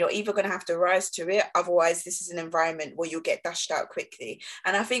 and you're either going to have to rise to it, otherwise this is an environment where you'll get dashed out quickly.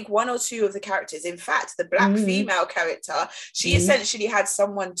 And I think one or two of the characters, in fact, the black female character, she essentially had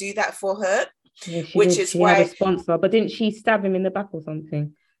someone do that for her, which is why had a sponsor. But didn't she stab him in the back or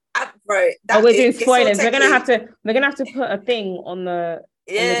something? Right. We're doing spoilers. We're gonna have to put a thing on the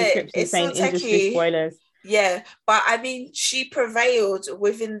description saying Industry spoilers. Yeah, but I mean, she prevailed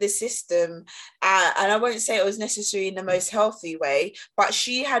within the system, and I won't say it was necessarily in the most healthy way, but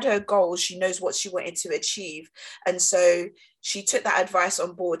she had her goals. She knows what she wanted to achieve, and so she took that advice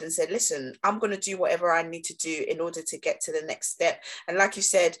on board and said, listen, I'm going to do whatever I need to do in order to get to the next step. And like you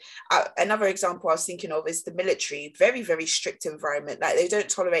said, another example I was thinking of is the military. Very, very strict environment. Like, they don't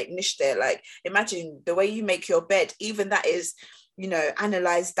tolerate niche there. Like, imagine the way you make your bed, even that is, you know,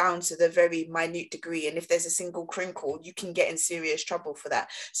 analyzed down to the very minute degree. And if there's a single crinkle, you can get in serious trouble for that.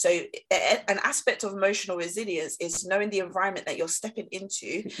 So an aspect of emotional resilience is knowing the environment that you're stepping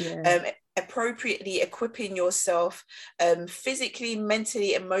into, appropriately equipping yourself physically,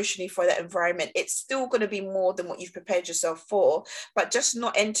 mentally, emotionally for that environment. It's still going to be more than what you've prepared yourself for, but just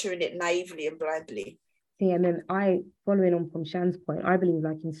not entering it naively and blindly. Yeah, and then following on from Shan's point, I believe,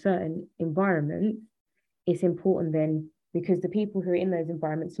 like, in certain environments, it's important then, because the people who are in those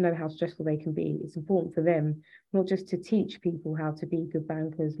environments know how stressful they can be. It's important for them not just to teach people how to be good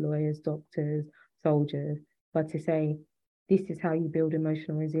bankers, lawyers, doctors, soldiers, but to say, this is how you build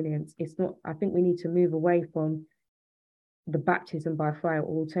emotional resilience. It's not, I think we need to move away from the baptism by fire,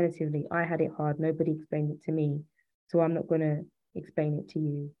 or alternatively, I had it hard, nobody explained it to me, so I'm not going to explain it to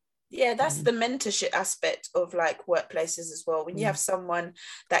you. Yeah, that's the mentorship aspect of like workplaces as well. When you have someone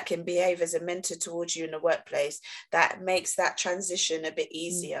that can behave as a mentor towards you in the workplace, that makes that transition a bit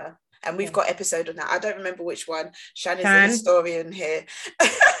easier. And we've got episode on that. I don't remember which one. Shan is the historian here.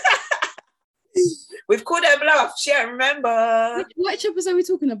 We've called her bluff. She don't remember. Which episode are we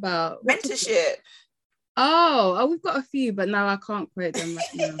talking about? Mentorship. Oh, we've got a few, but now I can't quote them right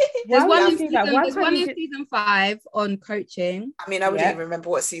now. There's one in season 5 on coaching. I mean, I wouldn't even remember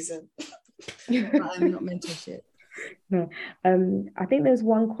what season. But I'm not mentorship. No, I think there's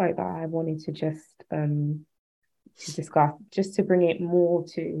one quote that I wanted to just to discuss, just to bring it more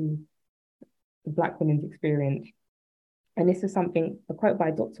to Black women's experience. And this is a quote by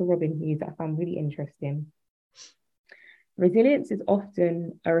Dr. Robin Hughes that I found really interesting. Resilience is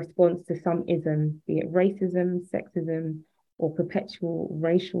often a response to some ism, be it racism, sexism, or perpetual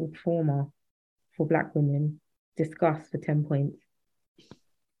racial trauma for Black women. Discuss for 10 points.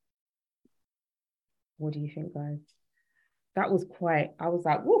 What do you think, guys? That was I was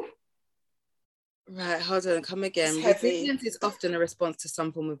like, woof. Right, hold on, come again. Resilience is often a response to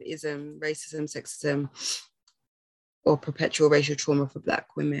some form of ism, racism, sexism, or perpetual racial trauma for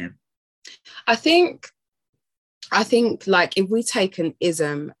Black women. I think like if we take an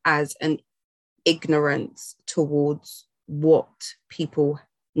ism as an ignorance towards what people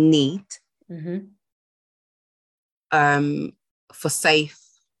need for safe,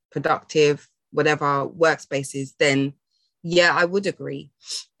 productive, whatever workspaces, then yeah, I would agree,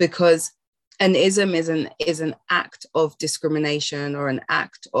 because an ism is an act of discrimination or an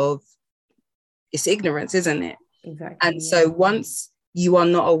act of, it's ignorance, isn't it? Exactly. And so once you are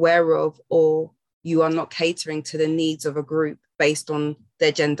not aware of, or you are not catering to the needs of a group based on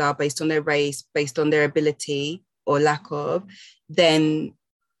their gender, based on their race, based on their ability or lack of, then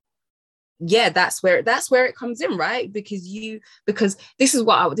yeah, that's where it comes in, right? Because this is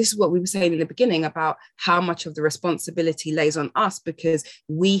what we were saying in the beginning about how much of the responsibility lays on us, because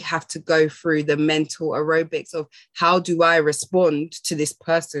we have to go through the mental aerobics of how do I respond to this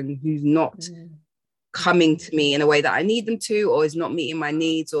person who's not coming to me in a way that I need them to, or is not meeting my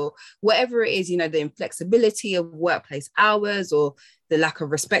needs, or whatever it is, the inflexibility of workplace hours or the lack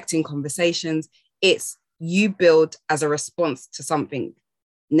of respect in conversations. It's you build as a response to something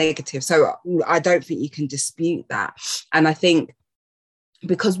negative. So I don't think you can dispute that. And I think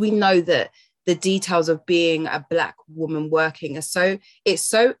because we know that the details of being a Black woman working it's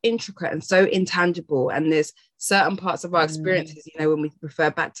so intricate and so intangible, and there's certain parts of our experiences, when we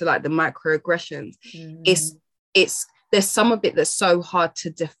refer back to like the microaggressions, it's there's some of it that's so hard to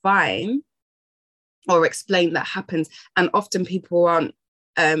define or explain that happens, and often people aren't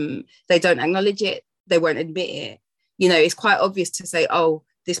they don't acknowledge it, they won't admit it. It's quite obvious to say, oh,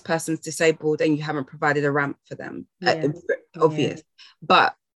 this person's disabled and you haven't provided a ramp for them. Obvious.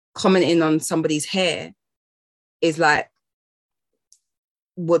 But commenting on somebody's hair is like,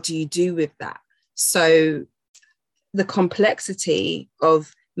 what do you do with that? So the complexity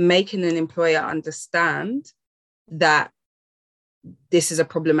of making an employer understand that this is a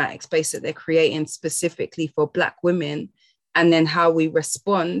problematic space that they're creating specifically for Black women, and then how we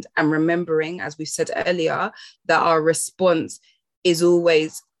respond, and remembering, as we said earlier, that our response is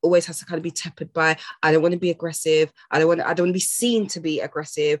always has to kind of be tempered by, I don't want to be aggressive. I don't want to be seen to be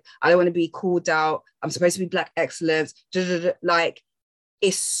aggressive. I don't want to be called out. I'm supposed to be Black excellence. Like,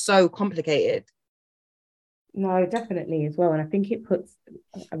 it's so complicated. No, definitely as well. And I think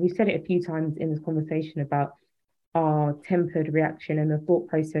we've said it a few times in this conversation about our tempered reaction and the thought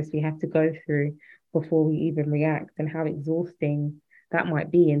process we have to go through before we even react, and how exhausting that might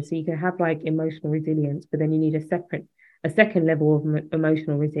be. And so you can have like emotional resilience, but then you need a second level of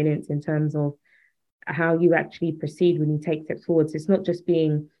emotional resilience in terms of how you actually proceed when you take steps forward. So it's not just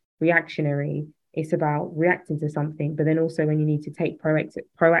being reactionary, it's about reacting to something, but then also when you need to take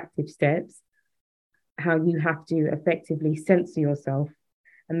proactive steps, how you have to effectively censor yourself.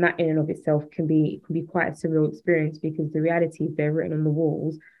 And that in and of itself can be quite a surreal experience, because the reality is they're written on the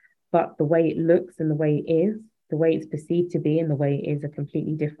walls, but the way it looks and the way it is, the way it's perceived to be and the way it is are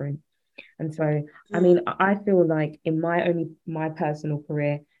completely different. And so, I mean, I feel like in my personal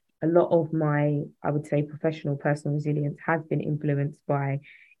career, a lot of my, I would say, professional personal resilience has been influenced by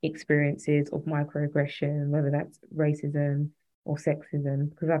experiences of microaggression, whether that's racism or sexism,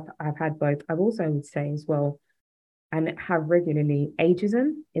 because I've had both. I've also, I would say as well, and have regularly,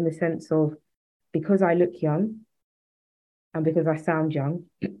 ageism, in the sense of, because I look young and because I sound young,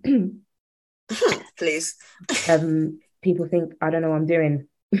 please, people think I don't know what I'm doing.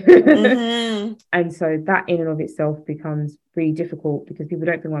 And so that in and of itself becomes really difficult, because people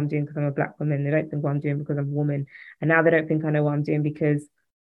don't think what I'm doing because I'm a Black woman. They don't think what I'm doing because I'm a woman. And now they don't think I know what I'm doing because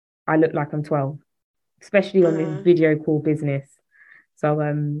I look like I'm 12, especially on this video call business. So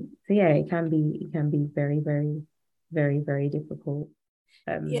yeah, it can be very, very, very, very difficult.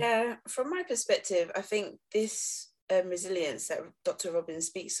 Yeah, from my perspective, I think this resilience that Dr. Robin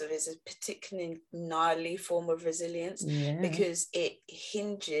speaks of is a particularly gnarly form of resilience, because it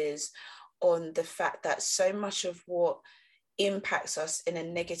hinges on the fact that so much of what impacts us in a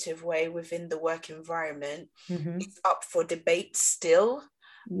negative way within the work environment is up for debate still.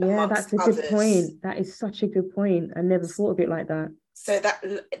 Yeah, that's a good point. That is such a good point. I never thought of it like that. So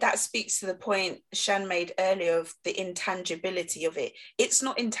that speaks to the point Shan made earlier of the intangibility of it. It's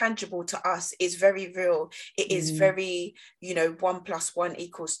not intangible to us. It's very real. It is very, 1 + 1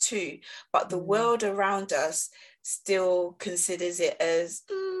 = 2. But the world around us still considers it as,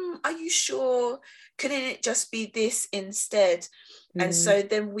 are you sure? Couldn't it just be this instead? And so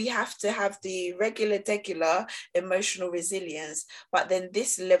then we have to have the regular emotional resilience, but then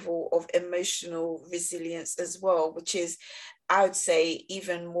this level of emotional resilience as well, which is, I would say,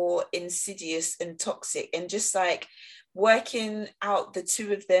 even more insidious and toxic, and just like working out the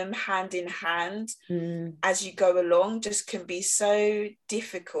two of them hand in hand as you go along just can be so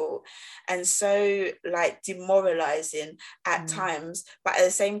difficult and so like demoralizing at times. But at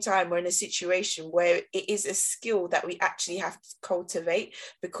the same time, we're in a situation where it is a skill that we actually have to cultivate,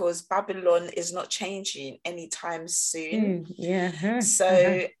 because Babylon is not changing anytime soon.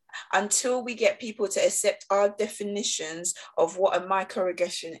 So until we get people to accept our definitions of what a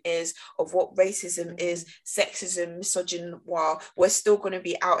microaggression is, of what racism is, sexism, misogyny, we're still going to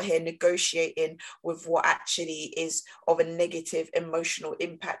be out here negotiating with what actually is of a negative emotional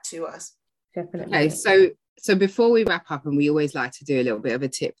impact to us. Definitely. Okay, so before we wrap up, and we always like to do a little bit of a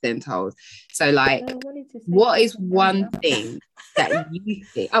tip then told. So like, what is one thing that you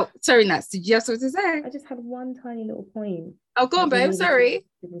think? Oh, sorry, Nats, did you have something to say? I just had one tiny little point. Oh, go on, babe. Sorry.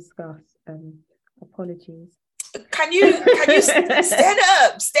 To discuss. Apologies. Can you stand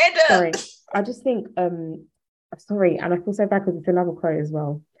up? Stand up. Sorry. I just think sorry, and I feel so bad because it's another quote as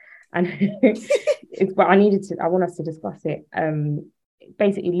well. And but I want us to discuss it.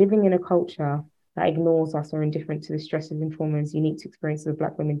 Basically, living in a culture that ignores us or indifferent to the stresses and traumas unique to experiences of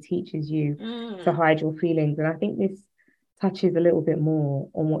Black women teaches you to hide your feelings. And I think this touches a little bit more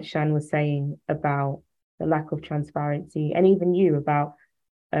on what Shan was saying about the lack of transparency, and even you about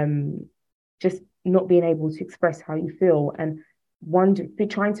just not being able to express how you feel, and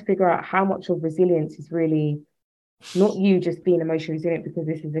trying to figure out how much of resilience is really not you just being emotionally resilient because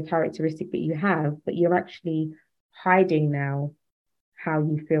this is a characteristic that you have, but you're actually hiding now how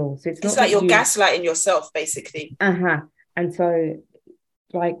you feel. So it's like you're gaslighting yourself, basically. And so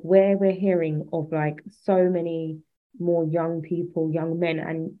like where we're hearing of like so many more young people, young men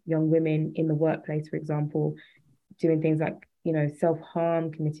and young women in the workplace, for example, doing things like,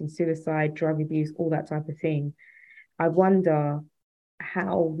 self-harm, committing suicide, drug abuse, all that type of thing. I wonder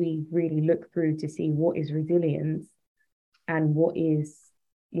how we really look through to see what is resilience and what is,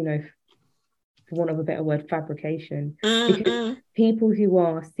 for want of a better word, fabrication. Because people who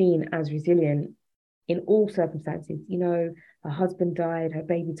are seen as resilient in all circumstances, her husband died, her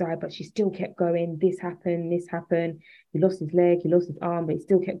baby died, but she still kept going. This happened, he lost his leg, he lost his arm, but he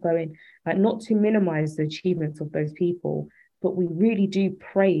still kept going. Like, not to minimize the achievements of those people, but we really do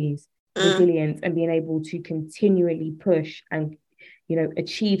praise resilience and being able to continually push and,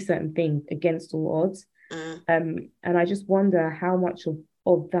 achieve certain things against all odds. And I just wonder how much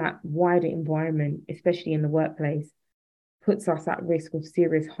of that wider environment, especially in the workplace, puts us at risk of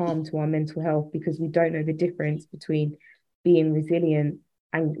serious harm to our mental health, because we don't know the difference between being resilient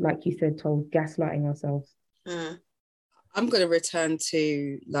and, like you said, gaslighting ourselves. I'm going to return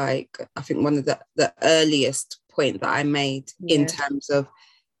to, like, I think one of the earliest point that I made in terms of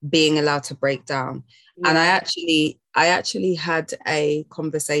being allowed to break down. And I actually had a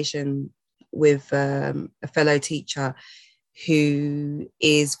conversation with a fellow teacher who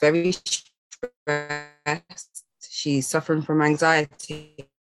is very stressed. She's suffering from anxiety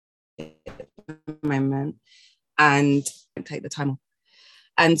at the moment and take the time off.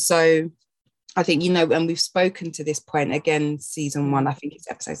 And so I think, and we've spoken to this point again, season 1, I think it's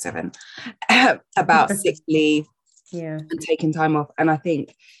episode 7, about sick leave and taking time off. And I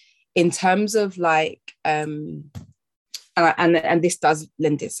think in terms of like, and this does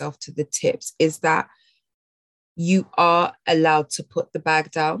lend itself to the tips, is that you are allowed to put the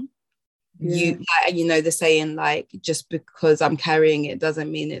bag down. The saying, like, just because I'm carrying it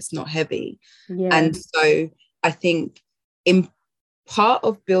doesn't mean it's not heavy. And so I think in part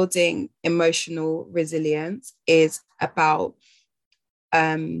of building emotional resilience is about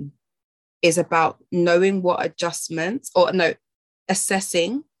knowing what adjustments,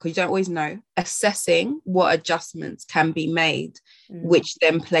 assessing, because you don't always know, assessing what adjustments can be made, which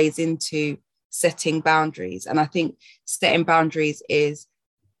then plays into setting boundaries. And I think setting boundaries is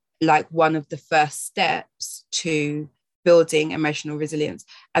like one of the first steps to building emotional resilience.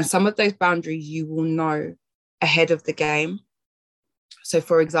 And some of those boundaries you will know ahead of the game. So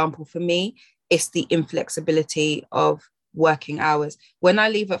for example, for me, it's the inflexibility of working hours. When I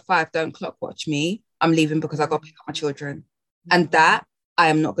leave at 5, don't clock watch me. I'm leaving because I got to pick up my children. And that I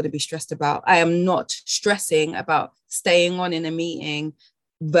am not going to be stressed about. I am not stressing about staying on in a meeting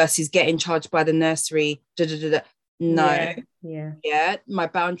versus getting charged by the nursery. No. Yeah. My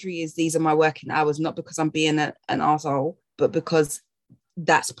boundary is these are my working hours, not because I'm being an asshole, but because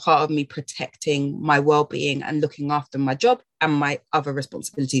that's part of me protecting my well-being and looking after my job and my other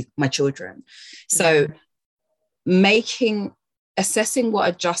responsibilities, my children. So assessing what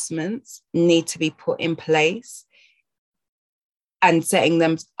adjustments need to be put in place and setting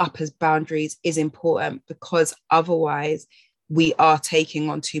them up as boundaries is important, because otherwise we are taking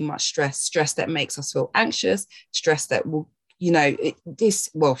on too much stress that makes us feel anxious, stress that will,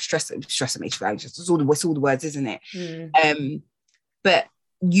 stress that makes you feel anxious. It's all the words, isn't it? But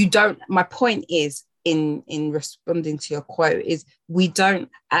my point is, in responding to your quote, is we don't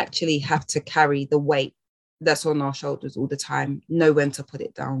actually have to carry the weight that's on our shoulders all the time. Know when to put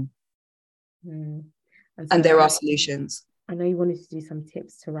it down. And there are solutions. I know you wanted to do some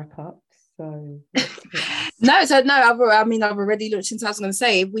tips to wrap up. So I've already looked into. I was going to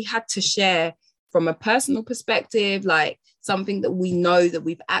say, if we had to share from a personal perspective, like something that we know that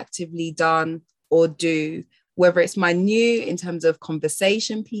we've actively done or do, whether it's minute in terms of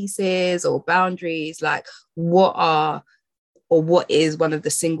conversation pieces or boundaries, like what is one of the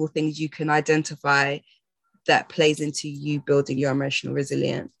single things you can identify that plays into you building your emotional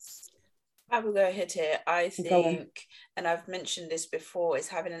resilience? I will go ahead here. I think, and I've mentioned this before, is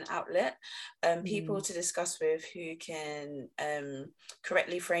having an outlet, people to discuss with who can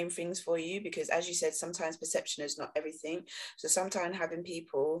correctly frame things for you, because as you said, sometimes perception is not everything. So sometimes having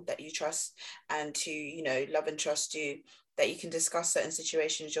people that you trust and to, love and trust you, that you can discuss certain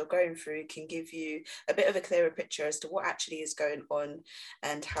situations you're going through, can give you a bit of a clearer picture as to what actually is going on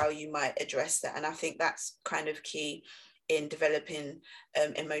and how you might address that. And I think that's kind of key in developing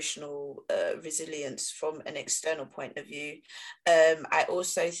emotional resilience from an external point of view. I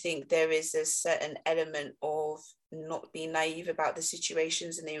also think there is a certain element of not being naive about the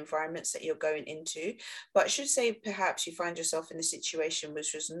situations and the environments that you're going into, but I should say perhaps you find yourself in a situation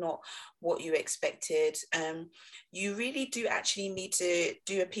which was not what you expected. You really do actually need to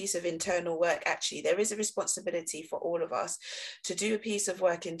do a piece of internal work. Actually, there is a responsibility for all of us to do a piece of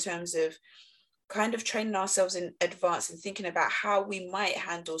work in terms of kind of training ourselves in advance and thinking about how we might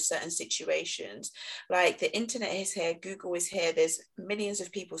handle certain situations. Like the internet is here, Google is here, there's millions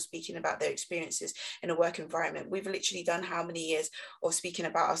of people speaking about their experiences in a work environment. We've literally done how many years of speaking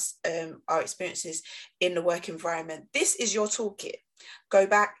about us, our experiences in the work environment. This is your toolkit. Go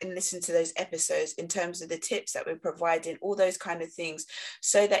back and listen to those episodes in terms of the tips that we're providing, all those kind of things,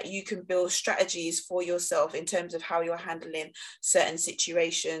 so that you can build strategies for yourself in terms of how you're handling certain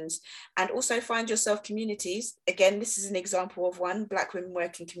situations, and also find yourself communities. Again, this is an example of one, Black Women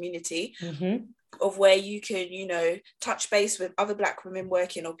Working Community, of where you can, touch base with other Black women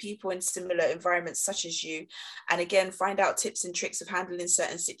working or people in similar environments such as you, and again, find out tips and tricks of handling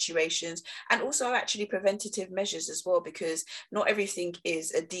certain situations, and also actually preventative measures as well, because not everything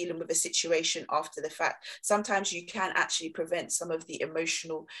is a dealing with a situation after the fact. Sometimes you can actually prevent some of the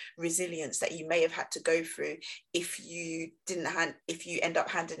emotional resilience that you may have had to go through if you end up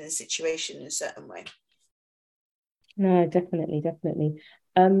handling a situation in a certain way. No, definitely.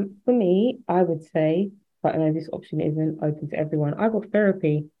 For me, I would say, but I know this option isn't open to everyone, I got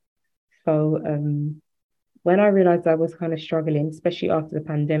therapy. So when I realized I was kind of struggling, especially after the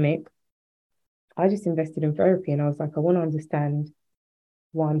pandemic, I just invested in therapy, and I was like, I want to understand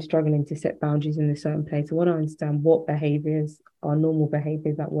why I'm struggling to set boundaries in a certain place. I want to understand what behaviors are normal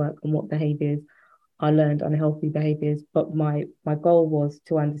behaviors at work and what behaviors are learned unhealthy behaviors. But my goal was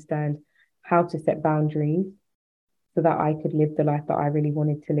to understand how to set boundaries so that I could live the life that I really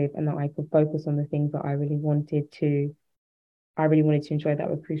wanted to live, and that I could focus on the things that I really wanted to enjoy, that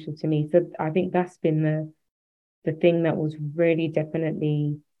were crucial to me. So I think that's been the thing that was really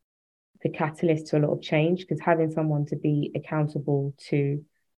definitely the catalyst to a lot of change, because having someone to be accountable to,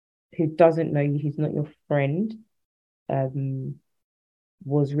 who doesn't know you, who's not your friend,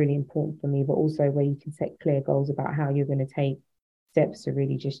 was really important for me, but also where you can set clear goals about how you're going to take steps to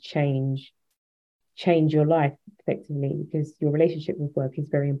really just change your life effectively, because your relationship with work is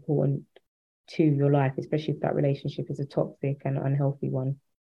very important to your life, especially if that relationship is a toxic and unhealthy one.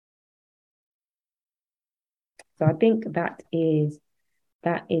 So I think that is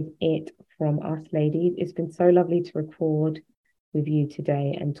it from us, ladies. It's been so lovely to record with you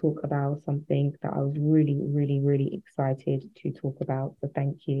today and talk about something that I was really, really, really excited to talk about. So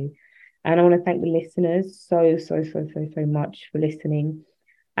thank you. And I want to thank the listeners so much for listening.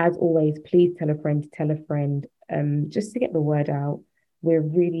 As always, please tell a friend, just to get the word out. We're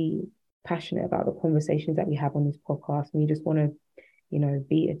really passionate about the conversations that we have on this podcast, and we just want to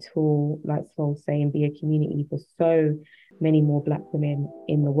be a tool, like Sol saying, be a community for so many more Black women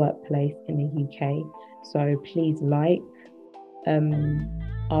in the workplace in the UK. So please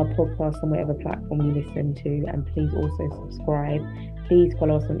our podcast on whatever platform you listen to, and please also subscribe. Please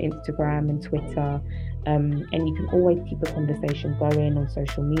follow us on Instagram and Twitter, and you can always keep the conversation going on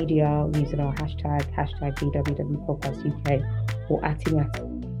social media using our hashtag BWWPodcastUK, or @ing us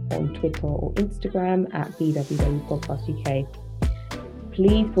on Twitter or Instagram at BWWPodcastUK.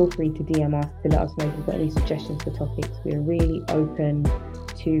 Please feel free to DM us to let us know if you've got any suggestions for topics. We're really open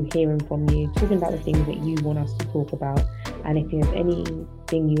to hearing from you, talking about the things that you want us to talk about. And if there's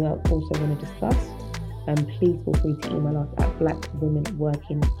anything you also want to discuss, please feel free to email us at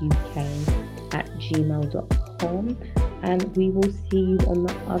blackwomenworkinguk@gmail.com, and we will see you on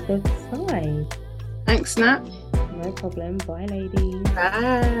the other side. Thanks, Nat. No problem. Bye, ladies.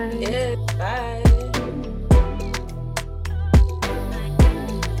 Bye. Yeah, bye.